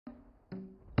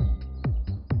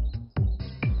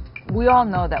We all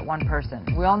know that one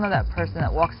person. We all know that person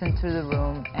that walks into the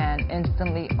room and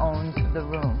instantly owns the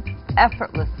room,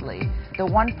 effortlessly. The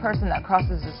one person that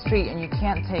crosses the street and you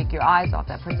can't take your eyes off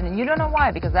that person. And you don't know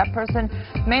why, because that person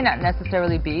may not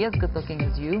necessarily be as good looking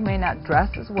as you, may not dress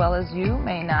as well as you,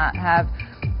 may not have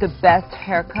the best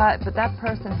haircut, but that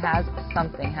person has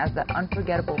something, has that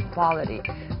unforgettable quality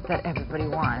that everybody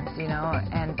wants, you know.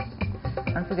 And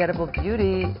unforgettable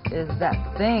beauty is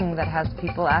that thing that has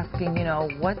people asking, you know,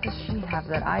 what does she have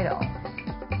that I don't?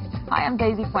 Hi, I'm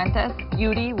Daisy Fuentes.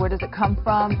 Beauty, where does it come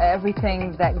from?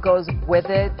 Everything that goes with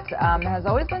it has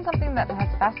always been something that has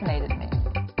fascinated me.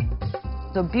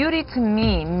 So beauty to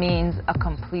me means a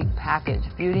complete package.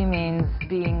 Beauty means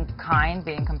being kind,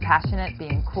 being compassionate,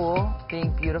 being cool,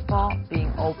 being beautiful,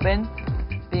 being open,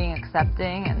 being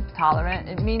accepting and tolerant.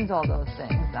 It means all those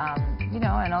things. You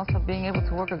know, and also being able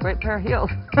to work a great pair of heels.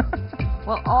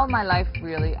 Well, all my life,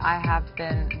 really, I have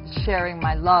been sharing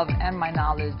my love and my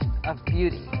knowledge of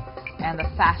beauty and the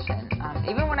fashion,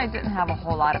 even when I didn't have a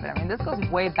whole lot of it. I mean, this goes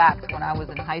way back to when I was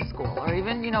in high school, or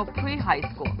even, you know, pre-high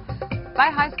school. By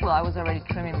high school, I was already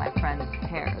trimming my friends'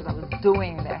 hairs. I was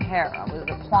doing their hair. I was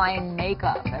applying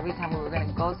makeup every time we were going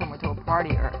to go somewhere to a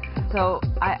party. So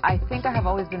I think I have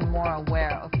always been more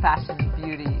aware of fashion and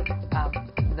beauty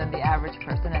than the average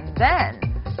person. And then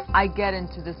I get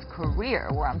into this career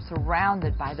where I'm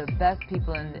surrounded by the best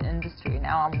people in the industry.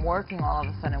 Now I'm working all of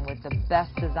a sudden with the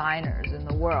best designers in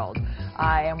the world.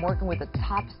 I am working with the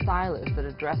top stylists that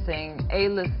are dressing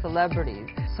A-list celebrities.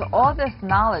 So all this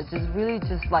knowledge is really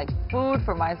just like food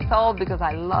for my soul because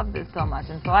I love this so much.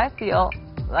 And so I feel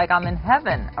like I'm in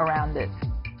heaven around it.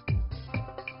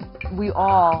 We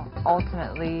all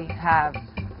ultimately have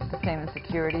the same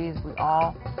insecurities. We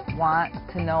all want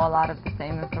to know a lot of the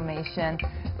same information.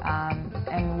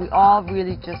 And we all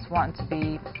really just want to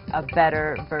be a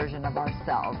better version of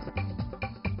ourselves.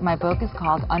 My book is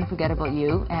called Unforgettable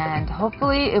You, and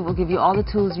hopefully it will give you all the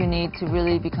tools you need to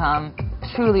really become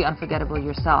truly unforgettable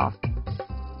yourself.